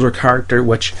 the older character,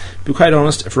 which, to be quite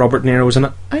honest, if Robert De Niro was in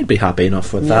it, I'd be happy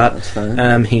enough with that. That's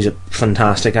fine. He's a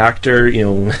fantastic actor.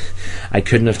 I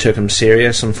couldn't have took him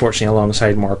serious, unfortunately,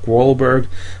 alongside Mark Wahlberg,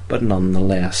 but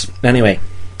nonetheless. Anyway,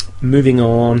 moving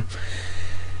on.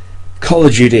 Call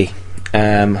of Duty.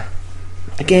 Again,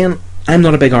 I'm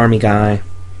not a big army guy.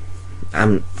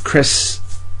 Chris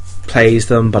plays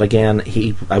them, but again,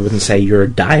 I wouldn't say you're a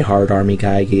die-hard army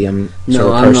guy game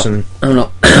sort of person.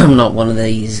 I'm not one of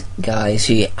these guys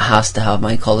who has to have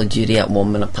my Call of Duty at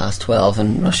 1 minute past 12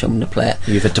 and rush home to play it.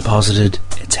 You've it deposited.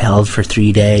 It's held for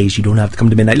 3 days. You don't have to come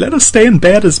to midnight. Let us stay in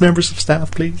bed as members of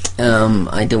staff, please.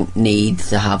 I don't need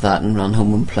to have that and run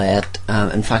home and play it.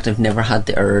 In fact, I've never had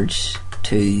the urge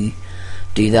to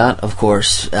do that. Of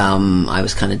course, I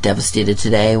was kind of devastated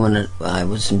today when I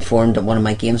was informed that one of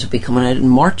my games would be coming out in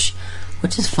March,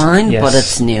 which is fine, yes. But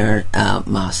it's near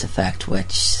Mass Effect,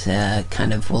 which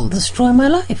kind of will destroy my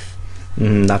life.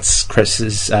 That's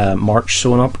Chris's March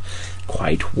showing up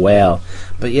quite well.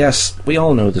 But yes, we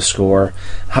all know the score.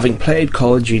 Having played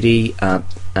Call of Duty at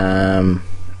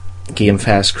Game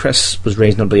Fest, Chris was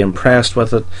reasonably impressed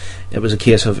with it. It was a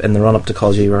case of, in the run-up to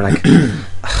Call of Duty, we were like,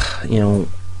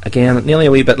 again, nearly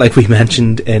a wee bit like we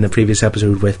mentioned in a previous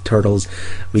episode with Turtles,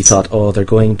 we thought, they're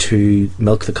going to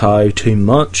milk the cow too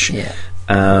much. Yeah.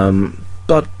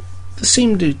 But they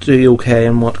seemed to do okay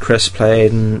in what Chris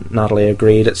played, and Natalie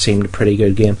agreed it seemed a pretty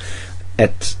good game.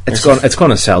 It's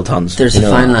going to sell tons. There's a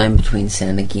fine line between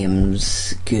saying a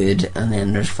game's good, and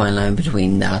then there's a fine line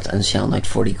between that and shelling out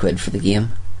 40 quid for the game.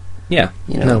 Yeah,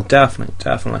 no,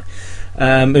 definitely.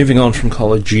 Moving on from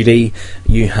Call of Duty,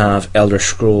 you have Elder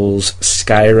Scrolls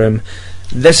Skyrim.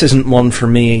 This isn't one for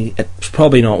me. It's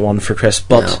probably not one for Chris,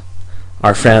 but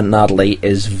our friend Natalie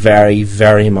is very,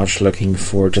 very much looking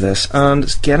forward to this, and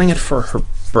is getting it for her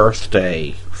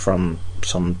birthday from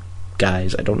some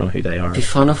guys. I don't know who they are. It'd be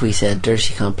fun if we said to her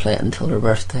she can't play it until her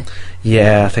birthday.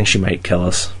 Yeah, I think she might kill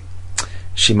us.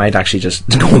 She might actually just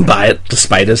go and buy it to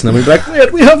spite us, and then we'd be like,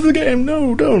 wait, we have the game,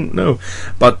 no, don't, no.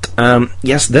 But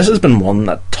yes, this has been one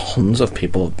that tons of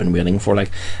people have been waiting for. Like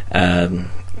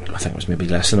I think it was maybe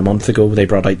less than a month ago, they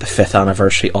brought out the 5th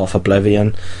anniversary of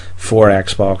Oblivion for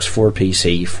Xbox, for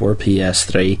PC, for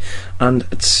PS3, and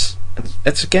it's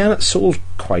sold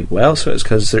quite well. So it's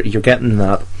because you're getting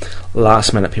that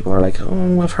last minute. People are like,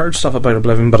 oh, I've heard stuff about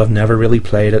Oblivion, but I've never really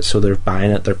played it, so they're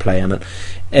buying it, they're playing it,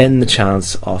 in the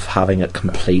chance of having it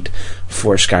complete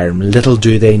for Skyrim. Little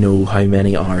do they know how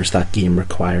many hours that game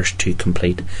requires to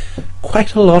complete.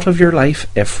 Quite a lot of your life,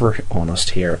 if we're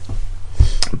honest here.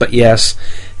 But yes,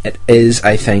 it is,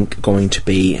 I think, going to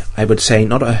be, I would say,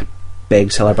 not a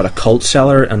big seller, but a cult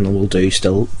seller, and will do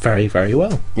still very, very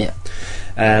well. Yeah.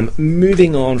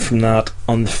 Moving on from that,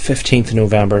 on the 15th of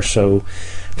November, so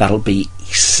that'll be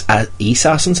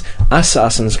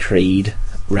Assassin's Creed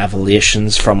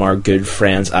Revelations from our good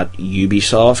friends at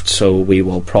Ubisoft. So we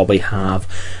will probably have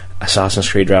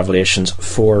Assassin's Creed Revelations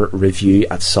for review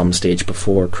at some stage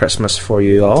before Christmas for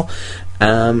you all.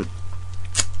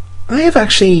 I have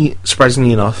actually,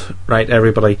 surprisingly enough, right,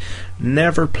 everybody,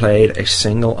 never played a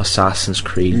single Assassin's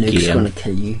Creed game. Luke's going to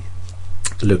kill you.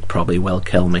 Luke probably will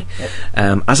kill me.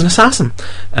 As an assassin,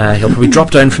 he'll probably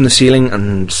drop down from the ceiling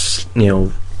and, you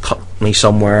know, cut me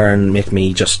somewhere and make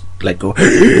me just like go.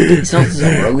 It's not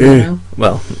Zorro, you know?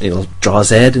 Well, he'll draw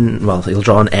his head and, well, he'll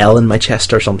draw an L in my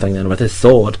chest or something then with his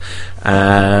sword.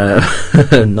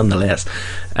 Nonetheless,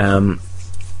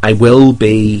 I will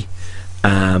be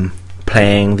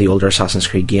playing the older Assassin's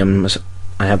Creed games.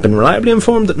 I have been reliably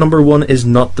informed that number 1 is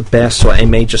not the best, so I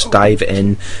may just dive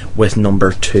in with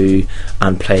number 2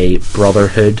 and play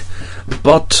Brotherhood.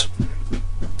 But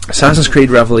Assassin's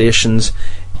Creed Revelations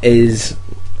is,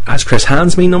 as Chris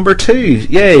hands me, number 2.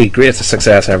 Yay, great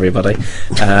success, everybody.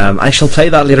 I shall play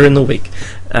that later in the week.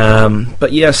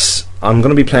 But yes, I'm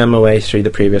going to be playing my way through the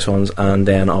previous ones, and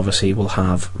then obviously we'll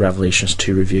have Revelations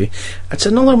 2 review. It's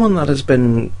another one that has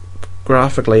been,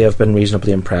 graphically, I've been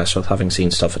reasonably impressed with, having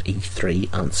seen stuff at E3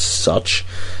 and such.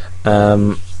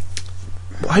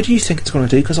 How do you think it's going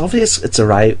to do? Because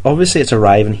obviously it's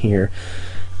arriving here,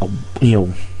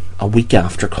 a week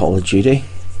after Call of Duty.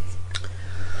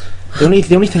 The only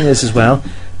thing is, as well,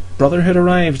 Brotherhood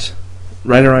arrived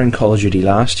right around Call of Duty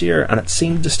last year, and it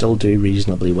seemed to still do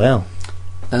reasonably well.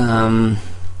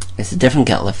 It's a different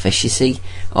kettle of fish, you see.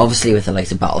 Obviously, with the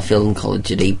likes of Battlefield and Call of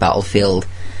Duty, Battlefield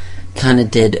kind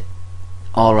of did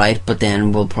alright, but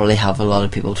then we'll probably have a lot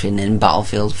of people training in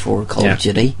Battlefield for Call of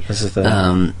Duty. This is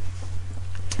the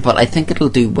but I think it'll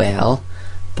do well.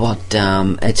 But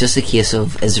it's just a case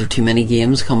of, is there too many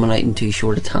games coming out in too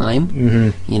short a time?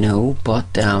 Mm-hmm. You know,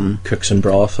 but cooks and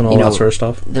broth and all that sort of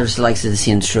stuff. There's the likes of the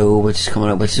Saints Row, which is coming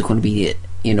out, which is going to be,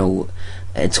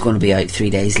 it's going to be out 3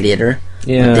 days later.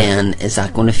 Yeah. But then, is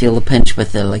that going to feel the pinch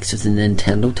with the likes of the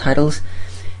Nintendo titles?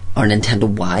 Are Nintendo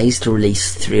wise to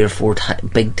release 3 or 4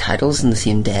 big titles in the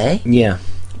same day? Yeah.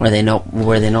 Were they not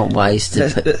wise to?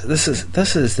 This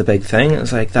is the big thing.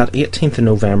 It's like that 18th of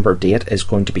November date is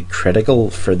going to be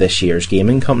critical for this year's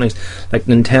gaming companies. Like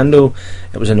Nintendo,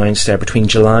 it was announced there between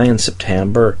July and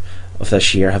September of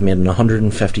this year have made an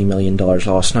 $150 million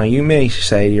loss. Now you may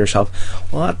say to yourself,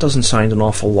 well, that doesn't sound an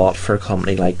awful lot for a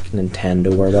company like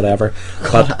Nintendo or whatever.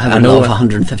 But I know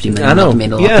 $150 million. I know,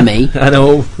 made a lot to me. I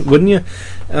know, wouldn't you?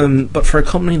 But for a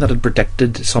company that had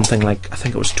predicted something like, I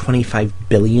think it was $25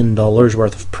 billion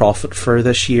worth of profit for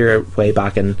this year, way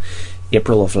back in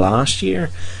April of last year,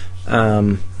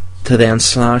 to then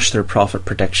slash their profit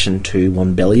prediction to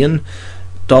 $1 billion,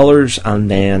 and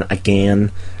then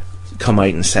again come out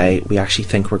and say, we actually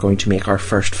think we're going to make our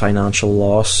first financial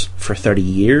loss for 30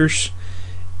 years,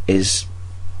 is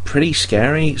pretty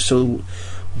scary. So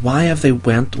why have they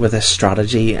went with this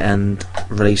strategy and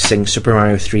releasing Super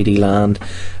Mario 3D Land,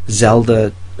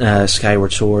 Zelda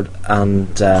Skyward Sword,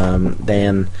 and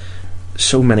then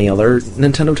so many other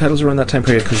Nintendo titles around that time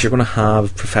period? Because you're going to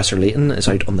have Professor Layton is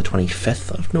out on the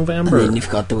 25th of November, and then you've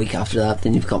got the week after that,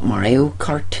 then you've got Mario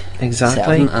Kart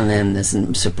 7, and then there's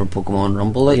Super Pokemon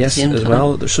Rumble at the same time.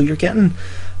 Well. So you're getting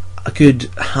a good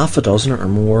half a dozen or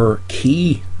more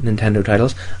key Nintendo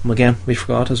titles. And again, we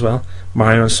forgot as well,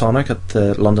 Mario and Sonic at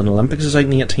the London Olympics is out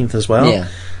on the 18th as well. Yeah.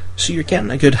 So you're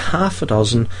getting a good half a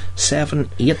dozen, 7,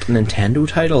 8 Nintendo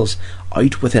titles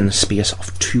out within a space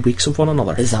of 2 weeks of one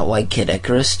another. Is that why Kid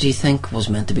Icarus, do you think, was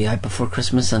meant to be out before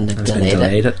Christmas and they've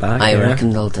delayed it back? I reckon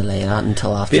they'll delay that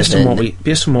until after.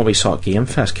 Based on what we saw at Game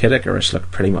Fest, Kid Icarus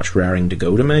looked pretty much raring to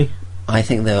go to me. I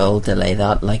think they'll delay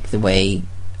that, like the way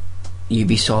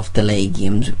Ubisoft delay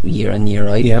games year in year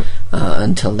out,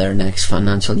 until their next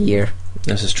financial year.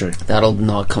 This is true. That'll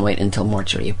not come out until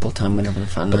March or April time, whenever the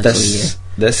financial year.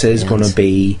 This is going to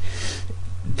be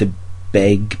the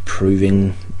big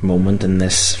proving moment in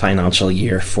this financial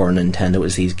year for Nintendo,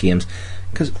 is these games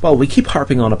because, well, we keep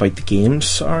harping on about the games,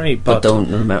 sorry, but don't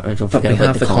forget we about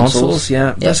have the consoles.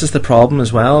 Yeah, this is the problem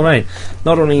as well, right?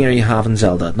 Not only are you having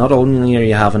Zelda, not only are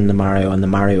you having the Mario and the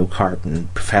Mario Kart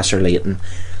and Professor Layton,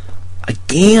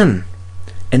 again,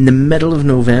 in the middle of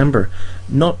November,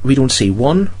 we don't see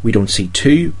 1, we don't see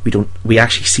 2, we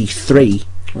actually see 3.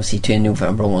 We'll see 2 in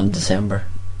November, 1 in December.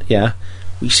 Yeah,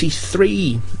 we see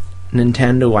 3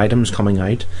 Nintendo items coming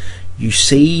out. You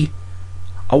see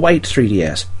a white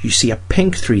 3DS, you see a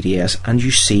pink 3DS, and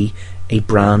you see a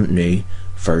brand new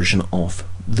version of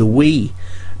the Wii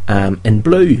in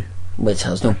blue, which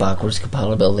has no backwards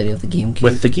compatibility of the GameCube.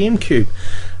 With the GameCube.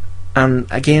 And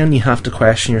again, you have to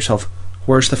question yourself,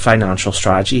 where's the financial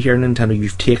strategy here, Nintendo?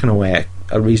 You've taken away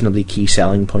a reasonably key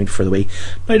selling point for the Wii.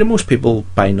 Now, to most people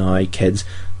by now, kids,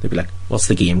 they'd be like, what's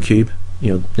the GameCube?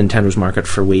 You know, Nintendo's market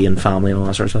for Wii and family and all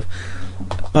that sort of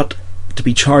stuff. But to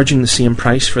be charging the same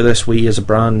price for this Wii as a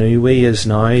brand new Wii is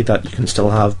now that you can still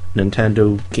have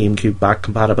Nintendo GameCube back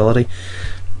compatibility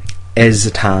is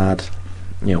a tad,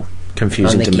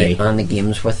 confusing to me. And the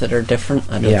games with it are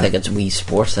different. I don't think it's Wii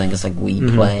Sports. I think it's like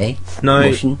Wii Play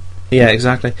Motion. Yeah,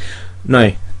 exactly.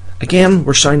 Now, again,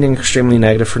 we're sounding extremely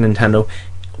negative for Nintendo.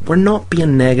 We're not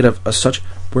being negative as such.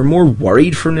 We're more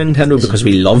worried for Nintendo because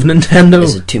we love Nintendo.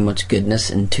 Is it too much goodness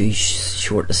in too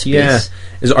short a space?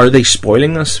 Yeah. Are they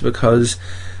spoiling us? Because,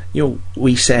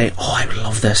 we say, oh, I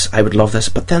would love this,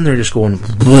 but then they're just going,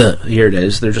 bleh, here it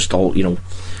is. They're just all,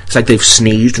 it's like they've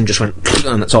sneezed and just went,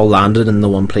 and it's all landed in the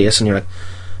one place, and you're like,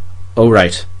 oh,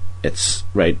 right.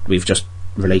 We've just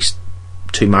released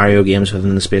 2 Mario games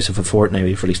within the space of a fortnight.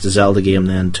 We've released a Zelda game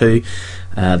then too.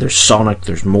 There's Sonic,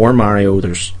 there's more Mario,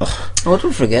 there's... Oh,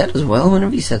 don't forget as well,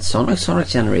 whenever you said Sonic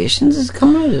Generations is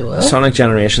coming out as well. Sonic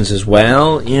Generations as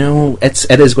well,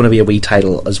 it is going to be a Wii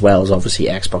title as well as obviously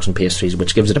Xbox and PS3s,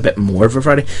 which gives it a bit more of a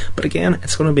variety, but again,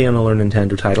 it's going to be another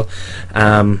Nintendo title.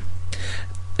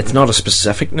 It's not a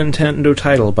specific Nintendo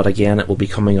title, but again, it will be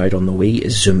coming out on the Wii,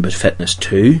 is Zumba Fitness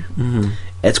 2. Mm-hmm.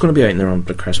 It's going to be out in there on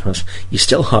Christmas. You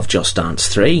still have Just Dance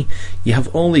 3. You have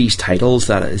all these titles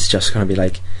that it's just going to be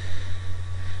like,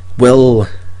 will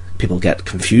people get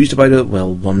confused about it?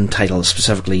 Will one title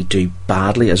specifically do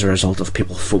badly as a result of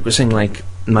people focusing? Like,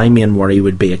 my main worry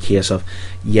would be a case of,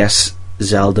 yes,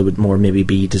 Zelda would more maybe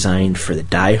be designed for the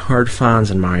die-hard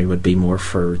fans and Mario would be more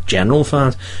for general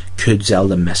fans. Could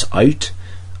Zelda miss out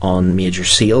on major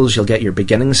sales? You'll get your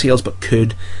beginning sales, but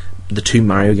could the 2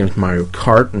 Mario games, Mario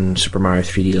Kart and Super Mario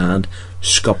 3D Land,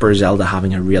 scupper Zelda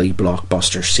having a really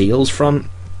blockbuster sales from?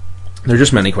 There are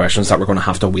just many questions that we're going to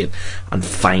have to wait and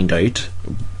find out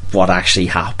what actually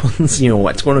happens.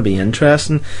 It's going to be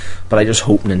interesting, but I just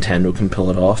hope Nintendo can pull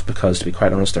it off, because to be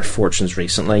quite honest, their fortunes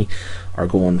recently are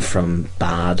going from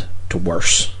bad to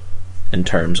worse in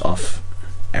terms of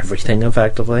everything,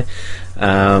 effectively.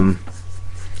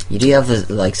 You do have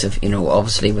the likes of,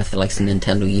 obviously with the likes of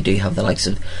Nintendo, you do have the likes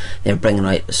of, they're bringing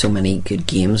out so many good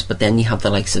games, but then you have the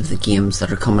likes of the games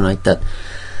that are coming out that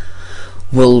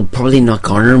will probably not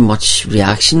garner much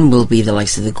reaction. Will be the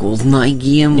likes of the GoldenEye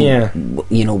game. Yeah.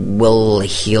 Will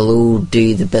Halo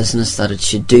do the business that it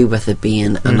should do with it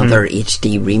being another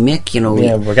HD remake?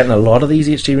 Yeah, we're getting a lot of these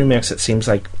HD remakes. It seems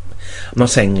like, I'm not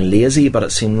saying lazy, but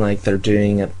it seems like they're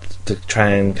doing it to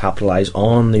try and capitalise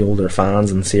on the older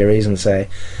fans and series and say,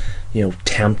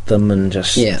 tempt them and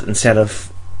just, instead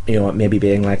of, it maybe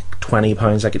being like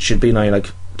 £20 like it should be now, like,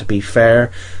 to be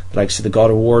fair, like, so the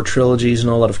God of War trilogies and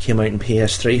all that have came out in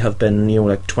PS3 have been,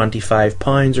 like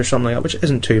 £25 or something like that, which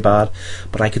isn't too bad,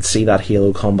 but I could see that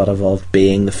Halo Combat Evolved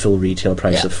being the full retail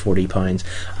price of £40.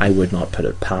 I would not put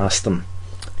it past them.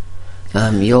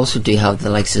 You also do have the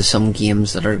likes of some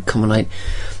games that are coming out,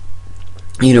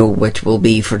 which will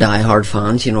be for die-hard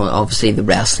fans. Obviously the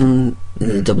wrestling,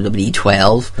 the WWE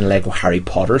 12. And Lego Harry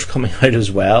Potter's coming out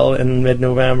as well in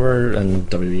mid-November, and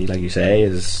WWE, like you say,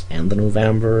 is end of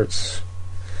November.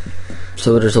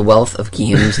 So there's a wealth of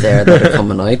games there that are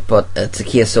coming out, but it's a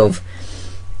case of,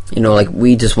 like,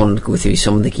 we just wanted to go through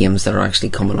some of the games that are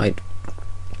actually coming out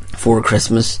for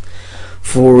Christmas,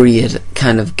 for you to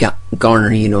kind of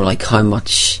garner, like, how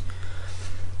much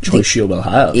choice you will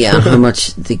have. Yeah, how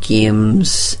much the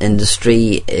games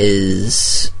industry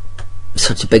is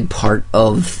such a big part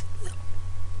of,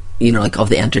 of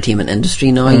the entertainment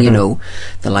industry now.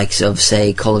 The likes of,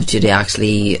 say, Call of Duty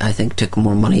actually, I think, took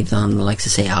more money than the likes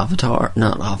of, say,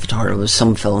 Not Avatar, it was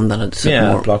some film that it took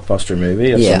more. A blockbuster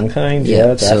movie of some kind.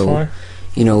 Yeah, definitely.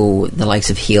 you know, the likes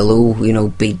of Halo, you know,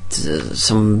 beat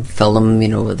some film, you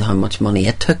know, with how much money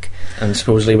it took. And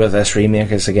supposedly with this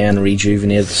remake, it's again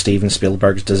rejuvenated Steven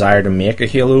Spielberg's desire to make a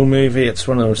Halo movie. It's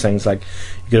one of those things, like,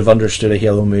 you could have understood a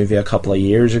Halo movie a couple of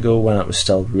years ago when it was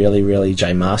still really, really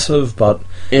massive, but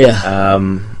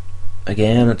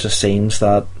again, it just seems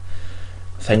that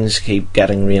things keep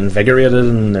getting reinvigorated,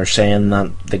 and they're saying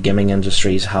that the gaming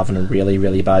industry is having a really,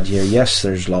 really bad year. Yes,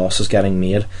 there's losses getting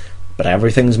made, but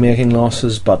everything's making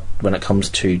losses. But when it comes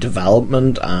to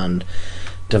development and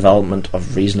development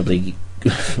of reasonably,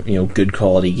 you know, good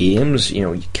quality games, you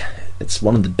know, it's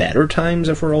one of the better times,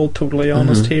 if we're all totally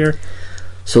honest here.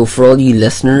 So for all you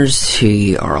listeners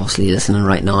who are obviously listening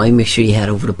right now, make sure you head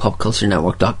over to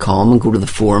popculturenetwork.com and go to the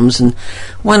forums, and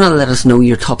why not let us know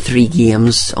your top 3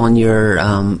 games on your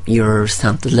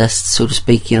Santa list, so to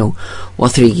speak. You know,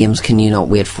 what 3 games can you not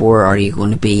wait for? Are you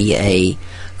going to be a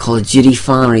Call of Duty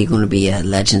fan? Are you going to be a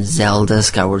Legend of Zelda,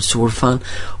 Skyward Sword fan?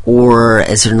 Or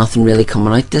is there nothing really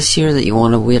coming out this year that you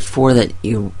want to wait for, that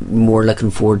you're more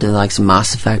looking forward to, the likes of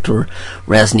Mass Effect or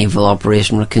Resident Evil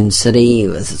Operation Raccoon City?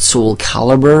 Is it Soul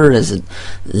Calibur? Is it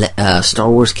Star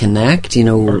Wars Kinect? You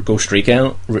know, or Ghost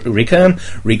Recon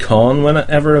when it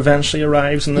ever eventually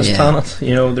arrives on this planet.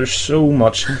 You know, there's so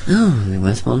much. Oh, there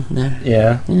was one there.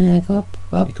 Yeah, go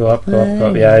up. Go up.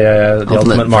 Yeah. The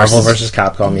Ultimate Marvel vs.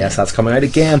 Capcom. Yes, that's coming out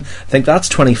again. I think that's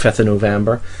 25th of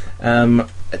November.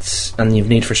 And you've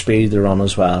Need for Speed the Run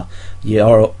as well. You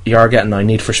are getting now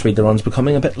Need for Speed the Run's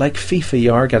becoming a bit like FIFA.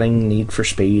 You are getting Need for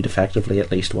Speed effectively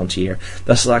at least once a year.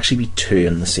 This will actually be 2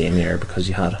 in the same year, because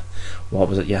you had, what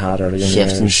was it you had earlier in the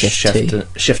year?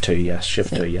 Shift 2, yes,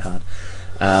 Shift 2 you had.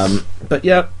 But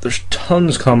yeah, there's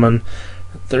tons coming.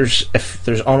 If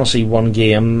there's honestly one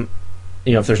game,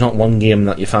 you know, if there's not one game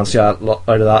that you fancy out of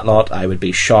that lot, I would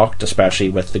be shocked, especially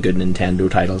with the good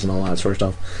Nintendo titles and all that sort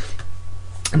of stuff.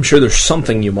 I'm sure there's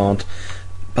something you want,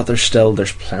 but there's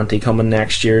plenty coming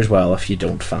next year as well if you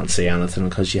don't fancy anything,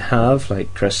 because you have,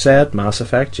 like Chris said, Mass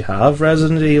Effect, you have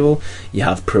Resident Evil, you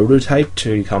have Prototype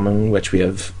 2 coming, which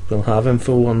we'll have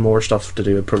info on more stuff to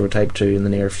do with Prototype 2 in the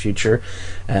near future.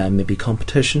 Maybe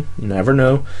competition, you never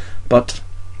know. But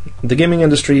the gaming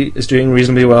industry is doing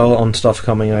reasonably well on stuff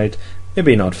coming out.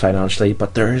 Maybe not financially,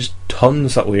 but there's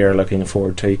tons that we are looking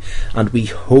forward to, and we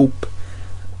hope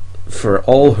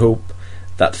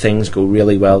that things go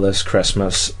really well this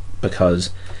Christmas, because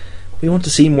we want to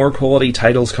see more quality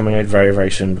titles coming out very,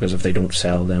 very soon, because if they don't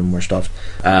sell, then we're stuffed.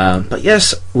 But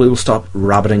yes, we will stop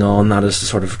rabbiting on. That is the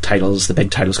sort of titles, the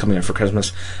big titles coming out for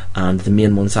Christmas, and the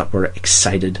main ones that we're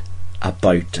excited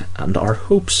about, and our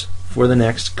hopes for the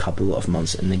next couple of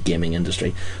months in the gaming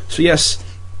industry. So yes,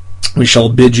 we shall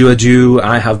bid you adieu.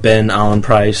 I have been Alan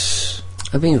Price.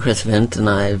 I've been Chris Vint, and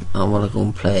I want to go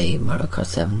and play Mario Kart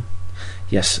 7.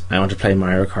 Yes, I want to play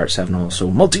Mario Kart 7 also.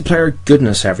 Multiplayer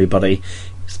goodness, everybody.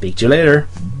 Speak to you later.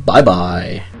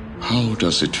 Bye-bye. How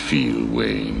does it feel,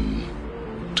 Wayne,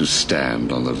 to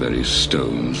stand on the very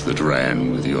stones that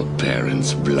ran with your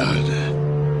parents' blood?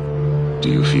 Do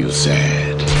you feel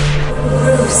sad?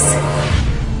 Bruce.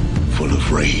 Full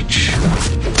of rage?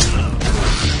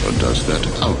 Or does that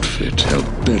outfit help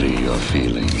bury your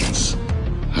feelings,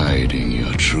 hiding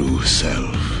your true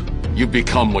self? You've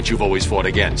become what you've always fought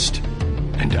against,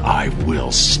 and I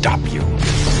will stop you.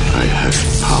 I have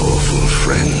powerful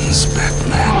friends,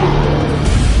 Batman.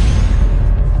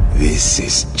 This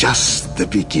is just the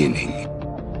beginning.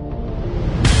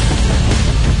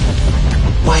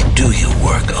 Why do you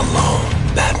work alone,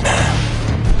 Batman?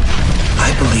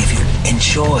 I believe you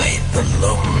enjoy the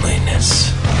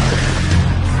loneliness.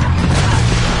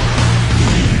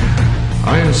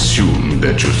 I assumed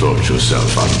that you thought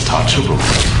yourself untouchable.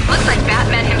 Looks like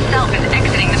Batman himself is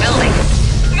exiting the building.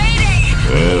 Mayday!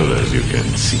 Well, as you can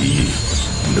see,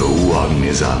 no one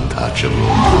is untouchable.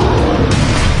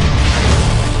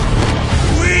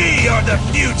 We are the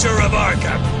future of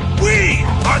Arkham! We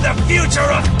are the future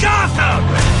of Gotham!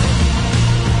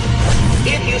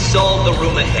 If you solve the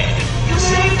room ahead, you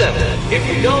save them. If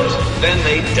you don't, then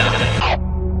they die.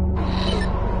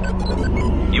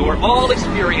 You are all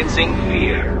experiencing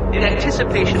fear in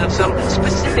anticipation of some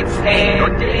specific pain or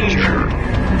danger.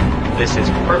 This is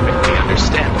perfectly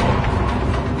understandable.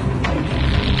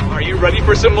 Are you ready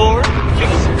for some more?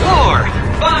 Explore!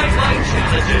 Find my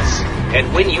challenges!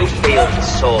 And when you fail to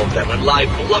solve them and lie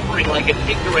blubbering like an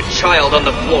ignorant child on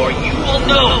the floor, you will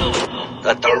know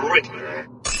that the Riddler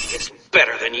is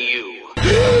better than you.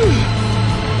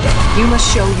 You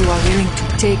must show you are willing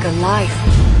to take a life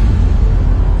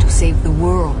to save the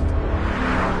world.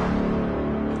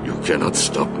 You cannot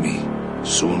stop me.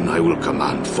 Soon I will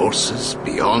command forces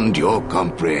beyond your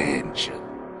comprehension.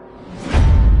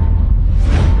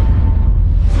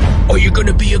 you're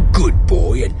gonna be a good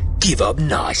boy and give up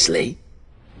nicely?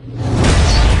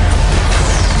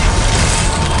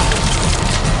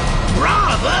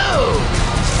 Bravo!